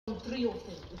three of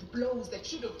them with blows that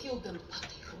should have killed them, but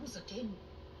they rose again.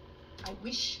 I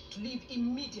wish to leave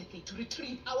immediately to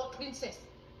retrieve our princess.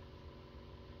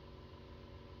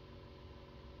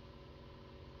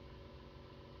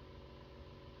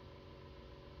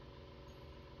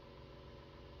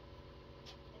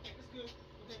 Okay, that's good.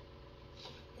 Okay.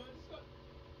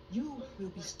 You will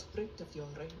be stripped of your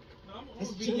rank. No, I'm as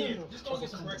gonna be here. general Just go get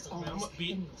some breakfast, man. I'm gonna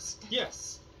be. and your status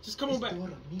Yes. Just come on back. as Where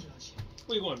Dora Milaje.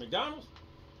 you going, McDonald's?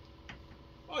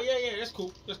 Oh yeah, that's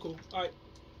cool. That's cool. All right.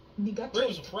 Bring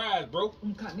me some fries, bro.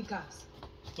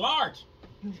 Large.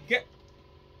 Get.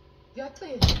 You're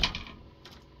clear.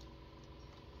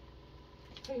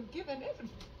 I've given everything.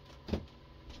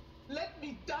 Let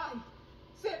me die,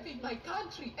 serving my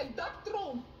country and that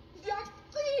throne. That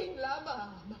thing,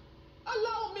 Lama.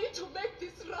 Allow me to make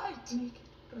this right. Make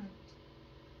it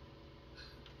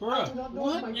right. I do not Bruh, know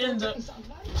what my in daughter the... is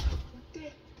alive or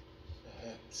dead.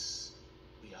 Perhaps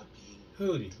we are being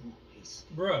Hootie. too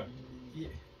hasty. Bruh. Yeah.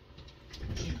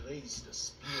 She raised a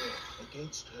spear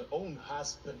against her own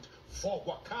husband for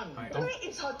Wakanda. Right, Where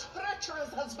is her treacherous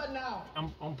husband now?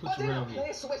 I'm put Are you there a around here.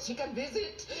 place where she can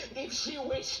visit if she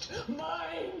wished?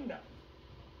 Mine!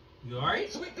 You alright?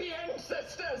 It's with the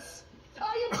ancestors!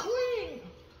 I am queen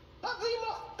of the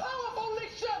most powerful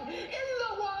nation in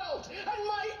the world, and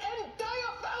my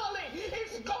entire family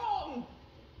is gone!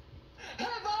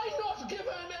 Have I not given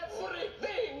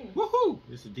everything? Woohoo!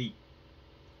 This is deep.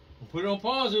 We'll put it on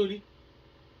pause, Udi.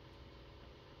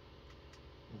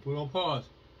 We'll put it on pause.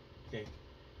 Okay.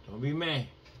 Don't be mad.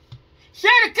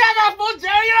 Shut the cat off, for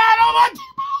Jerry. You're not on my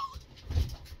team.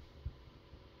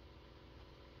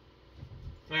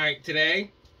 Alright,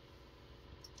 today.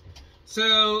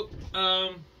 So,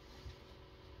 I'm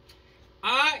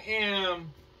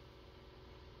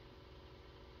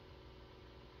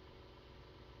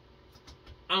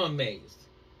amazed.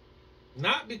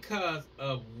 Not because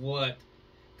of what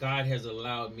God has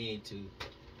allowed me to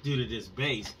do to this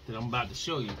base that I'm about to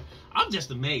show you. I'm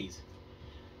just amazed.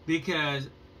 Because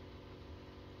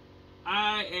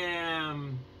I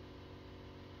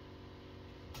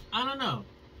don't know.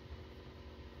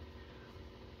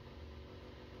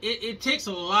 It takes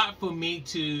a lot for me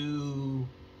to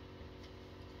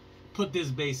put this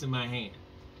base in my hand.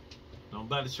 I'm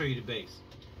about to show you the base.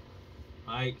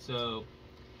 Alright, so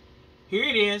here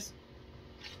it is.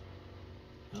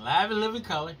 Live and living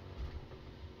color.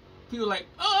 People are like,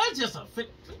 oh, that's just a fit.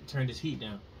 Turn this heat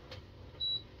down.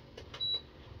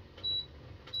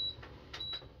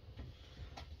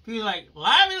 People are like,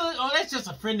 live and living, oh, that's just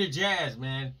a friend of Jazz,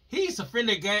 man. He's a friend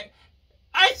of Gag.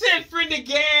 I said friend of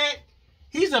Gag.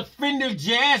 He's a friend of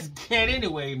Jazz cat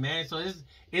anyway, man. So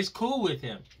it's cool with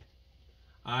him.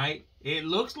 Alright? It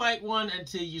looks like one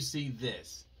until you see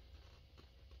this.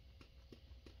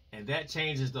 And that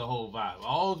changes the whole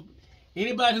vibe.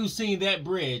 Anybody who's seen that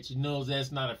bridge knows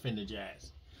that's not a Fender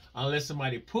Jazz. Unless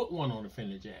somebody put one on a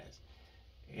Fender Jazz.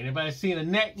 Anybody seen a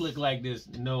neck look like this,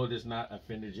 know it's not a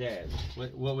Fender Jazz.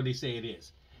 What would they say it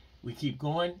is? We keep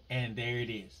going, and there it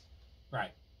is.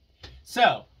 Right.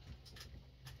 So,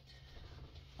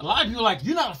 a lot of people are like,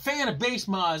 you're not a fan of bass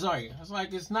mods, are you? I was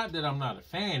like, it's not that I'm not a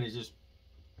fan. It's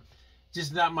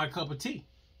just not my cup of tea.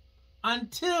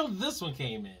 Until this one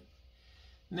came in.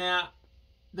 Now,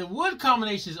 the wood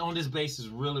combinations on this base is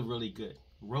really, really good.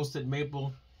 Roasted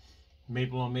maple,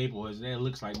 maple on maple. It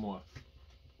looks like more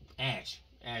ash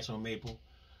on maple.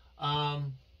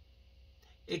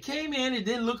 It came in, it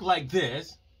didn't look like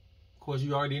this. Of course,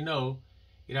 you already know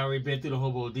it already been through the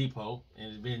Hobo Depot,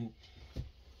 and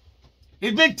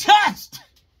it's been touched.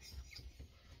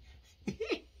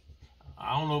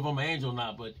 I don't know if I'm an angel or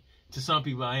not, but to some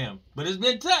people I am. But it's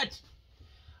been touched.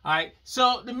 Alright,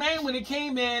 so the main, when it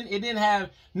came in, it didn't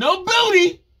have no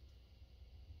booty.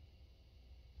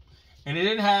 And it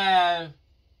didn't have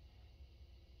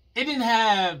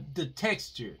the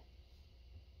texture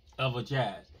of a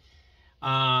Jazz.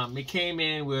 It came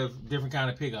in with different kind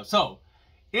of pickups. So,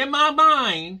 in my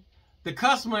mind, the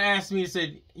customer asked me and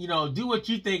said, you know, do what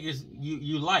you think is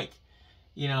you like.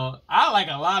 You know, I like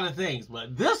a lot of things,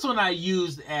 but this one I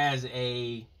used as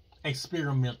a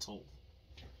experimental.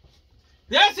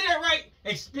 Did I say that right?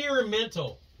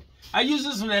 Experimental. I use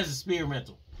this one as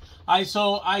experimental. I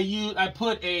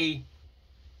put the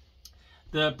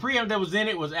preamp that was in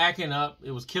it was acting up.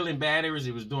 It was killing batteries.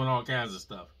 It was doing all kinds of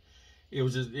stuff. It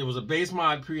was a base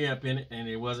mod preamp in it, and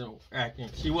it wasn't acting.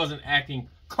 She wasn't acting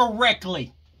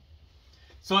correctly.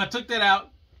 So I took that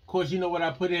out. Of course, you know what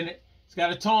I put in it. It's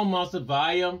got a tone monster,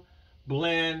 volume,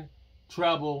 blend,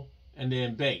 treble, and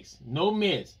then bass. No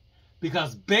mids,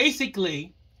 because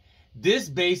basically this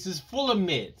bass is full of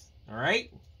mids. All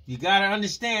right, You got to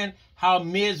understand how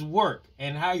mids work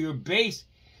and how your bass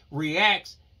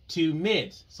reacts to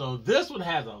mids. So this one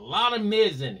has a lot of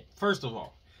mids in it. First of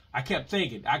all, I kept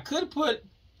thinking I could put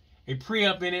a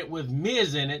preamp in it with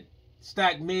mids in it,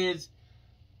 stack mids,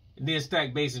 and then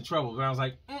stack bass and treble. But I was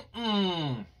like,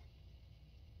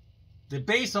 the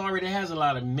bass already has a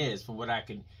lot of mids from what I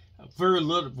can, very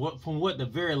little, what the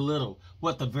very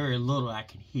little I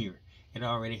can hear. It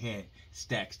already had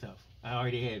stack stuff. I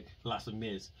already had lots of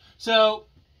mids. So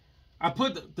I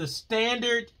put the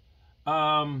standard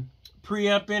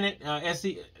preamp in it,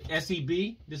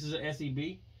 SEB. This is an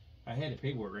SEB. I had the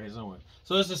paperwork right here somewhere.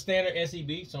 So it's a standard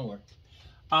SEB somewhere.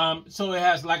 So it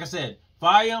has, like I said,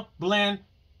 volume, blend,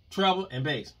 treble, and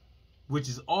bass, which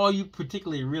is all you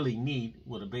particularly really need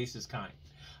with a bassist kind.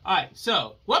 All right,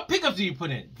 so what pickups do you put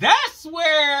in? That's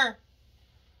where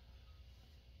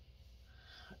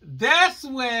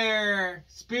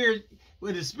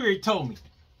the spirit told me.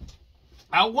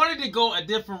 I wanted to go a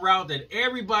different route than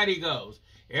everybody goes.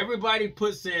 Everybody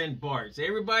puts in Barts.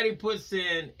 Everybody puts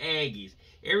in Aggies.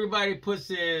 Everybody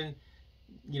puts in,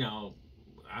 I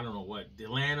don't know what,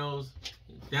 Delanos.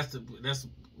 That's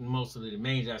most of the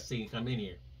mains I've seen come in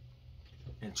here.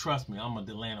 And trust me, I'm a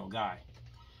Delano guy.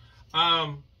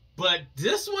 But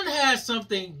this one has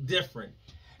something different.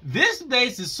 This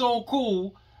bass is so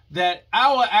cool that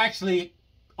I will actually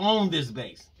own this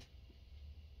bass.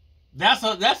 That's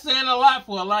saying a lot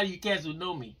for a lot of you cats who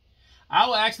know me. I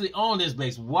will actually own this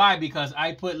bass. Why? Because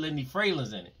I put Lindy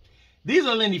fralins in it. These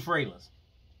are Lindy fralins.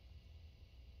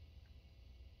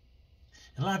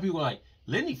 And a lot of people are like,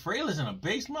 Lindy fralins in a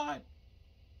bass mod?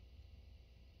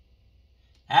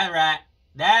 That's right.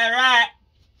 That's right.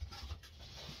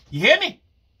 You hear me?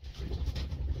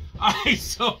 All right,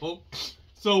 so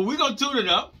we're going to tune it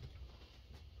up.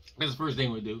 That's the first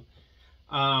thing we do.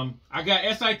 I got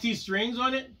SIT strings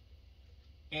on it.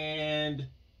 And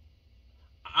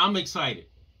I'm excited.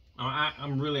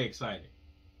 I'm really excited.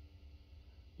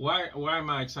 Why am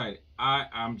I excited?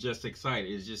 I'm just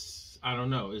excited. It's just, I don't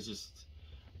know. It's just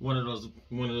one of those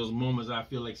moments I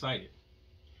feel excited.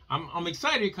 I'm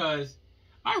excited because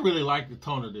I really like the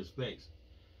tone of this bass.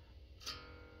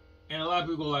 And a lot of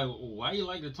people are like, why do you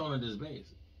like the tone of this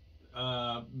bass?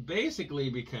 Basically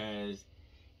because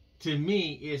to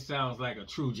me it sounds like a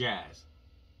true jazz.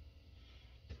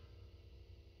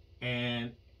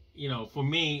 And for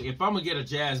me, if I'm gonna get a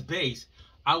jazz bass,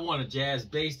 I want a jazz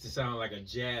bass to sound like a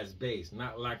jazz bass,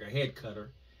 not like a head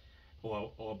cutter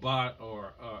or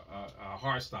a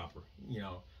heart stopper.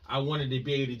 I wanted to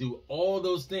be able to do all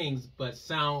those things, but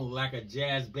sound like a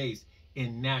jazz bass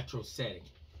in natural setting.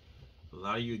 A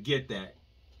lot of you get that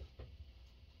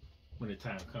when the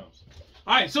time comes.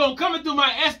 All right, so I'm coming through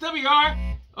my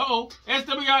SWR. SWR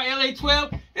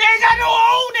LA12. It ain't got no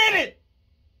hone in it.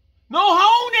 No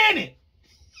hone in it.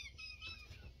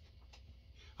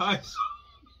 All right, so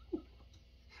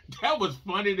that was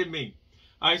funny to me.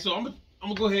 All right, so I'm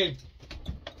gonna go ahead and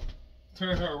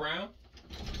turn her around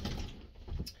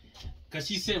because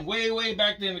she's sitting way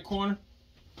back there in the corner,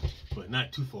 but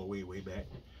not too far way back.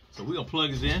 So we're gonna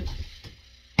plug this in,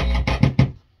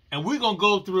 and we're gonna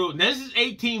go through. Now this is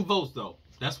 18 volts though.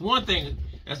 That's one thing.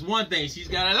 She's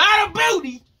got a lot of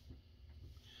booty,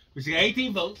 but she got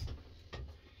 18 volts.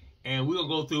 And we're going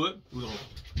to go through it. We're going to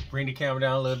bring the camera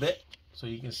down a little bit so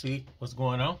you can see what's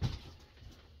going on.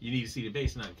 You need to see the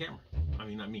bass, not the camera. I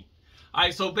mean, not me. All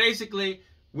right, so basically,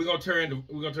 we're going to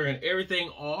turn everything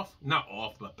off. Not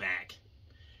off, but back.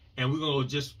 And we're going to go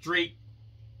just straight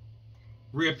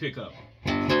rear pickup.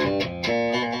 I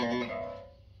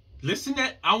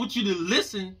want you to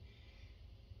listen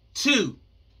to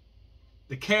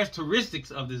the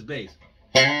characteristics of this bass.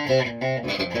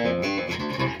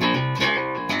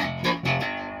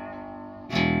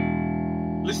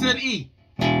 Listen to the E.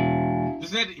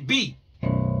 Listen to the B.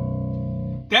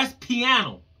 That's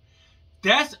piano.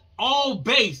 That's all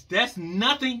bass. That's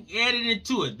nothing added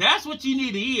into it. That's what you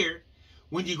need to hear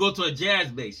when you go to a jazz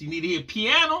bass. You need to hear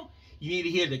piano. You need to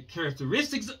hear the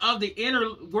characteristics of the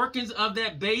inner workings of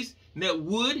that bass and that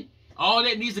wood. All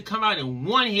that needs to come out in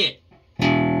one hit.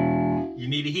 You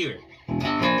need to hear it.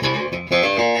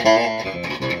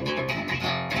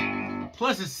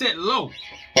 Plus it's set low.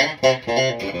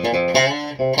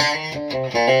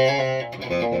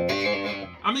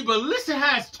 I mean, but listen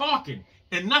how it's talking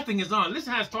and nothing is on.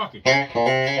 Listen how it's talking.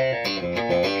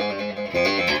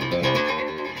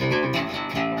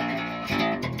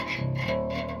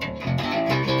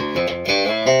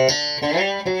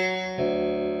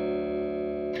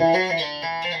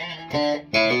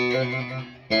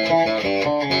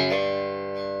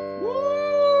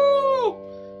 Woo!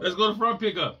 Let's go to front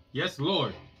pickup. Yes,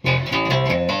 Lord.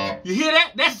 You hear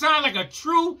that? That sounds like a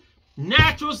true,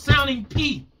 natural sounding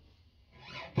P.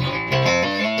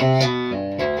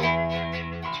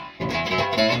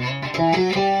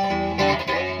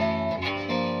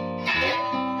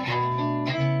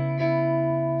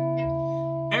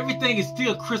 Everything is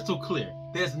still crystal clear.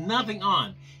 There's nothing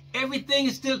on. Everything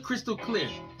is still crystal clear.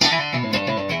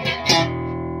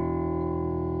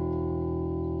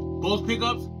 Both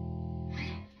pickups.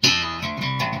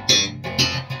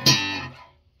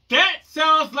 That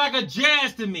sounds like a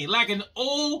jazz to me, like an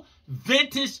old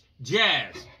vintage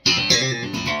jazz.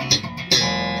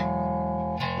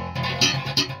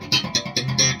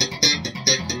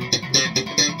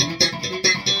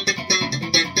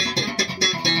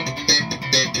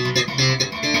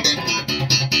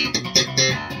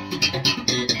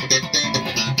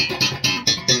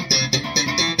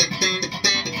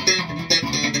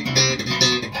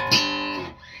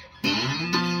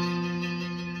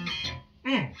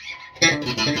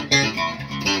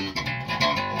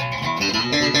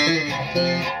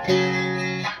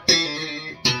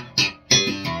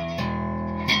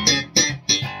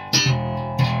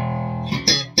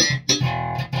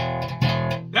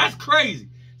 That's crazy.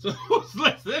 So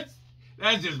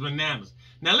that's just bananas.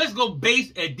 Now let's go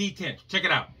bass at D10. Check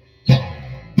it out.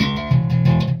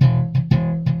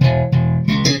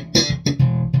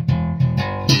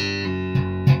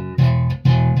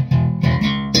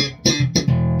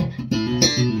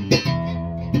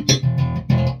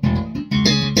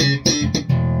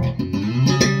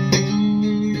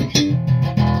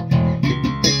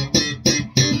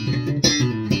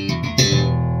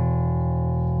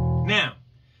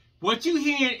 What you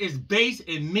hear is bass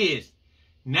and mids.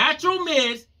 Natural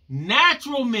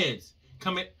mids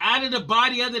coming out of the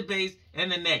body of the bass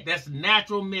and the neck. That's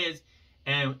natural mids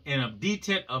and a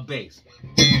D10 of bass.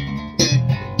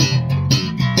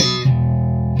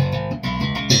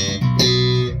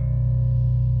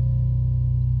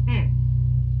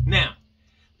 Now,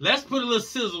 let's put a little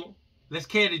sizzle. Let's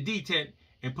carry the D10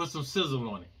 and put some sizzle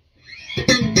on it.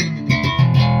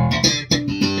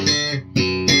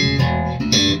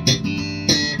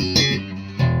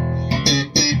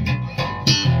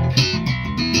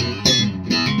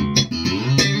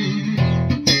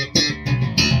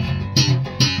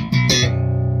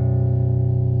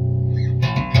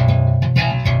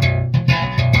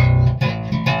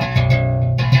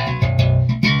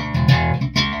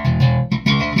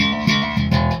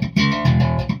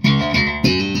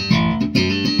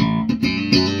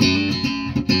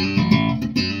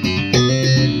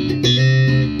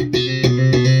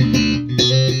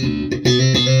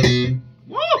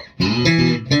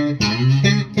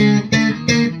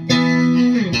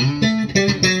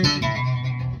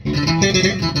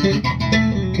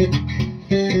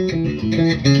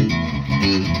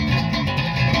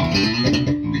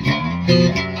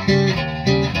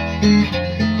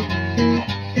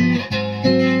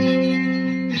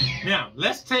 Now,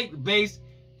 let's take the bass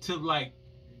to like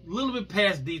a little bit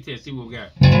past D10, see what we got.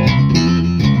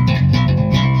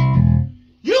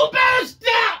 You better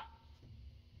stop!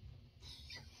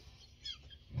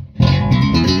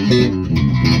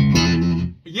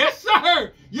 Yes,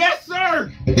 sir! Yes,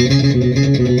 sir!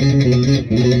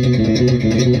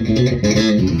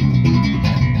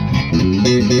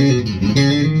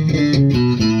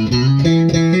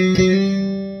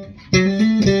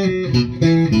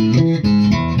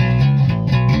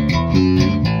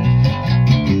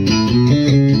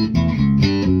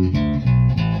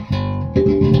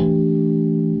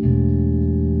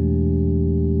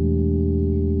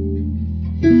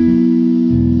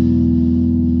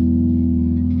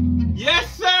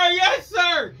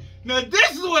 Now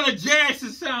this is what a jazz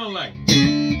should sound like.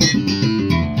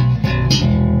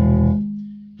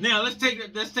 Now let's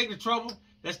take the trouble.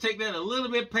 Let's take that a little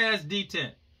bit past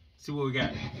D10. See what we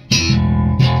got.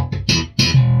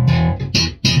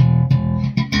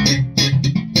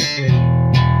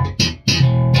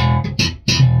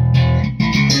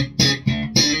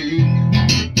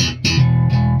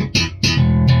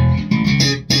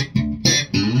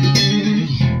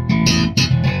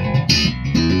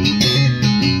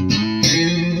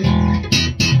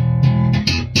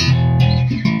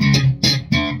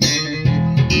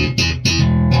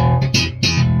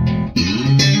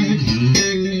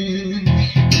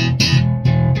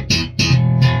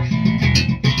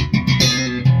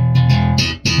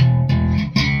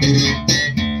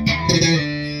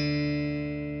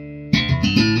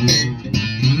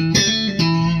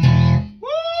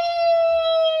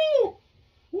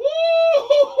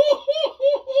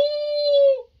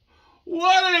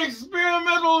 What an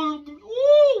experimental,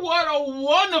 what a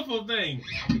wonderful thing.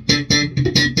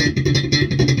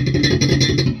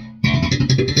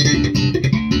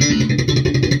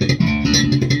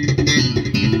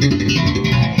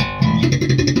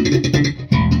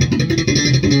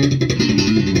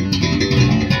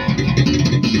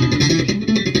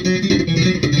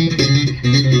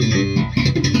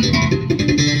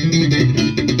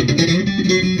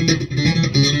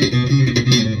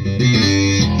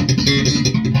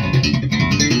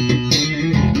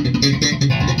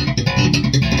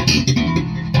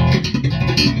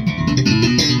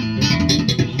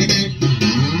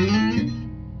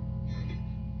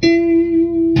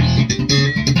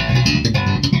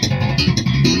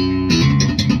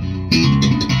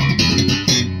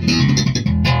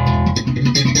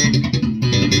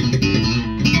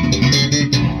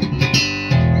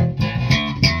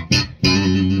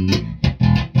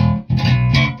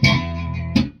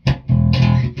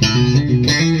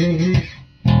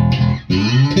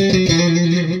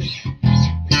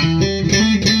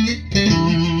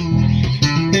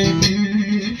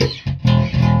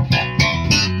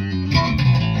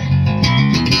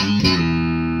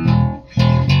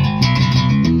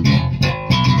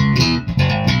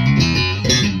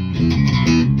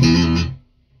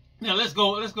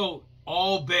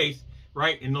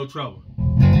 right? And No Trouble.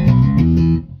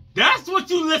 That's what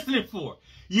you listening for.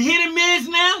 You hear the Miz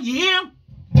now? You hear him?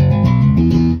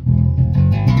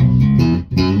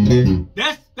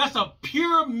 That's a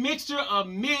pure mixture of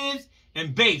Miz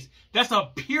and bass. That's a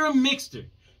pure mixture.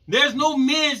 There's no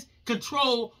Miz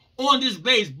control on this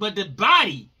bass, but the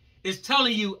body is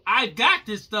telling you, I got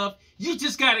this stuff. You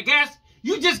just gotta guess.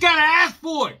 You just gotta ask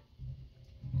for it.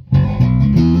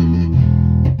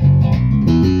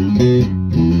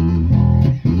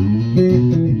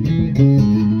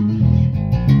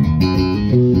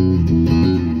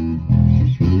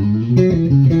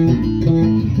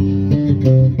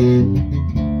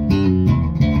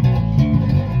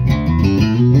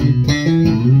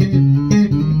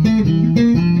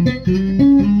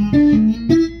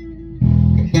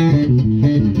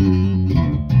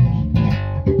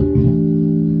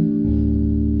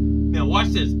 Now watch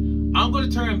this. I'm going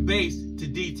to turn bass to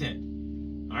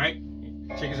D10. All right?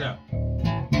 Check this out.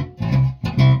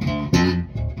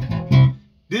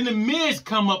 Then the Miz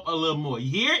come up a little more. You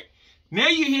hear it? Now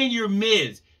you're hearing your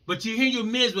Miz, but you're hearing your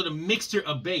Miz with a mixture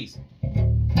of bass.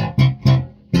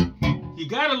 You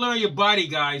got to learn your body,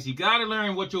 guys. You got to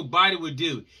learn what your body would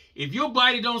do. If your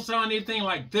body don't sound anything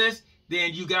like this,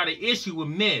 then you got an issue with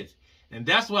Miz. And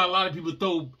that's why a lot of people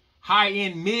throw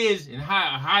high-end Miz and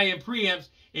high-end preamps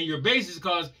in your basses,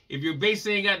 because if your bass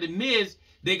ain't got the Miz,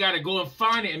 they got to go and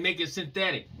find it and make it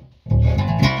synthetic.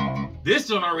 This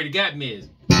one already got Miz.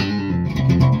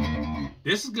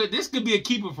 This is good. This could be a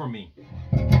keeper for me.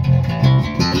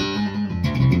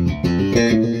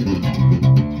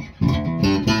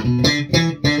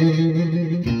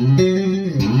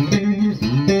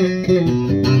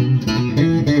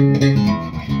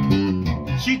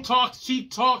 She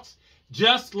talks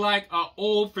just like an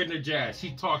old Fender Jazz.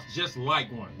 She talks just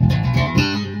like one.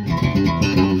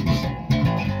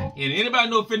 And anybody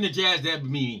know Fender Jazz, that'd be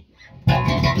me.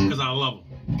 Because I love them.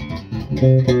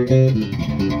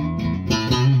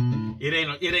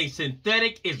 It ain't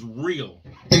synthetic, it's real.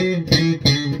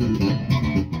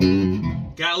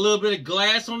 Got a little bit of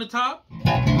glass on the top.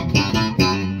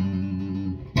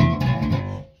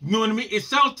 You know what I mean? It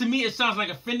sounds to me, it sounds like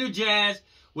a Fender Jazz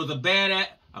with a bad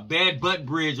butt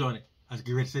bridge on it. I was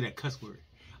getting ready to say that cuss word.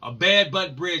 A bad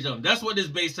butt bridge on it. That's what this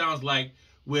bass sounds like,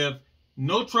 with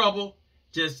No Trouble,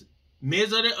 just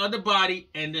Miz of the body,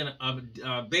 and then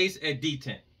a bass at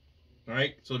D10. All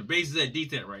right? So the bass is at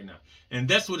D10 right now. And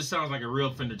that's what it sounds like, a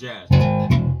real Fender Jazz.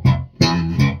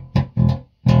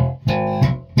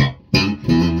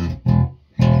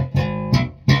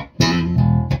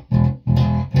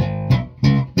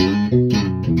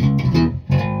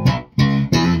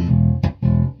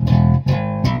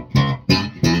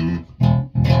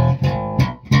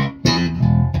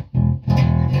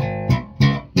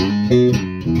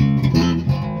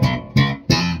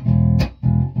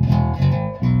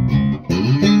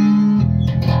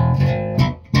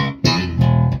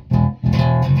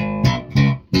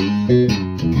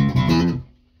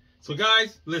 So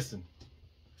guys, listen,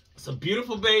 it's a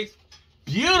beautiful bass,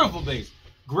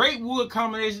 great wood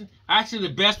combination. Actually,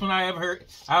 the best one I ever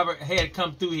had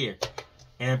come through here,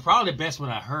 and probably the best one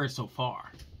I heard so far.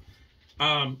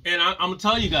 And I'm gonna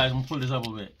tell you guys, I'm gonna pull this up a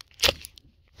bit.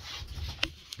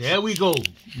 There we go,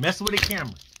 messing with the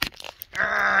camera.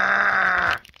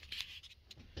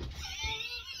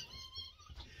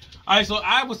 All right, so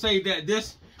I would say that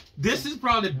this is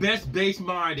probably the best bass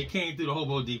mine that came through the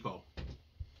Hobo Depot.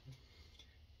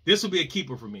 This will be a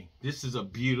keeper for me. This is a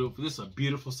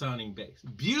beautiful sounding bass.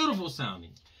 Beautiful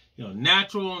sounding. You know,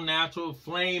 natural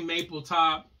flame maple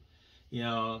top. You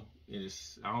know,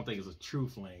 I don't think it's a true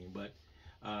flame, but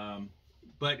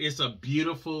it's a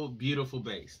beautiful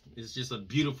bass. It's just a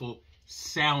beautiful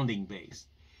sounding bass.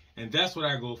 And that's what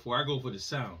I go for. I go for the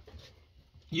sound.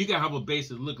 You gotta have a bass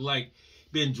that look like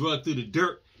been drugged through the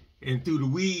dirt and through the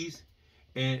weeds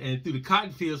and through the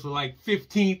cotton fields for like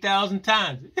 15,000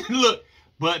 times. Look.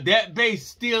 But that bass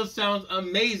still sounds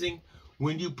amazing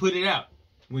when you put it out.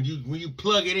 When you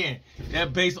plug it in,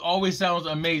 that bass always sounds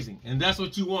amazing. And that's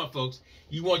what you want, folks.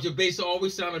 You want your bass to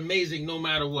always sound amazing no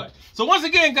matter what. So once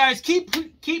again, guys, keep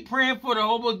praying for the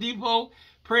Hobo Depot,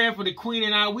 praying for the Queen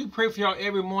and I. We pray for y'all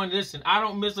every morning. Listen, I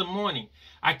don't miss a morning.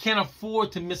 I can't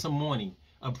afford to miss a morning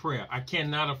of prayer. I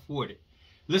cannot afford it.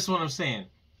 Listen to what I'm saying.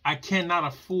 I cannot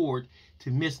afford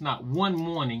to miss not one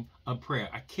morning of prayer.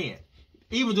 I can't.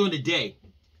 Even during the day,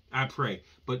 I pray.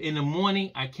 But in the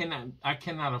morning, I cannot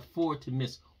afford to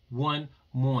miss one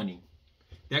morning.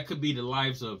 That could be the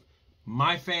lives of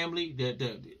my family,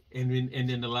 and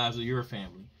then the lives of your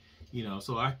family. You know,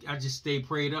 so I just stay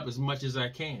prayed up as much as I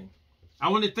can. I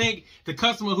want to thank the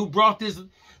customer who brought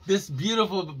this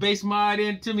beautiful base mod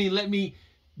in to me. Let me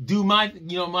do my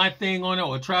thing on it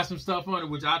or try some stuff on it,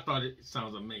 which I thought it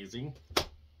sounds amazing.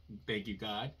 Thank you,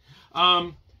 God.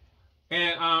 I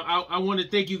want to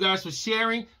thank you guys for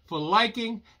sharing, for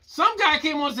liking. Some guy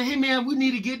came on and said, "Hey man, we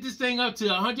need to get this thing up to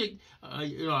 100,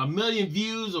 a million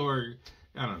views," or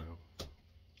I don't know.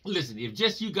 Listen, if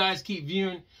just you guys keep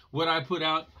viewing what I put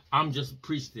out, I'm just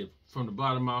appreciative from the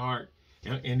bottom of my heart.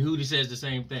 And Hootie says the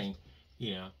same thing.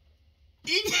 Yeah.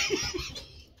 He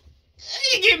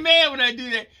get mad when I do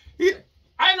that.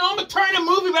 I know, I'm going to turn the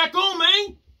movie back on,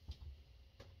 man.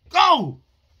 Go.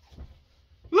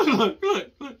 Look.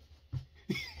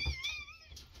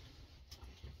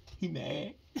 He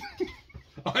mad.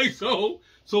 All right, so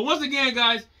once again,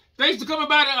 guys, thanks for coming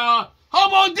by to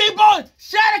Hobo Depot,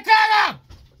 Chattacooka.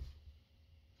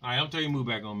 All right, I'm telling you, move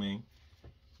back on, man.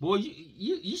 Boy,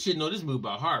 you should know this move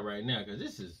by heart right now, because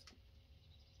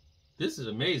this is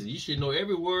amazing. You should know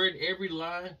every word, every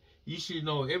line. You should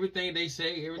know everything they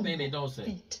say, everything they don't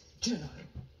say.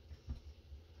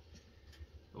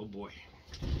 Oh boy.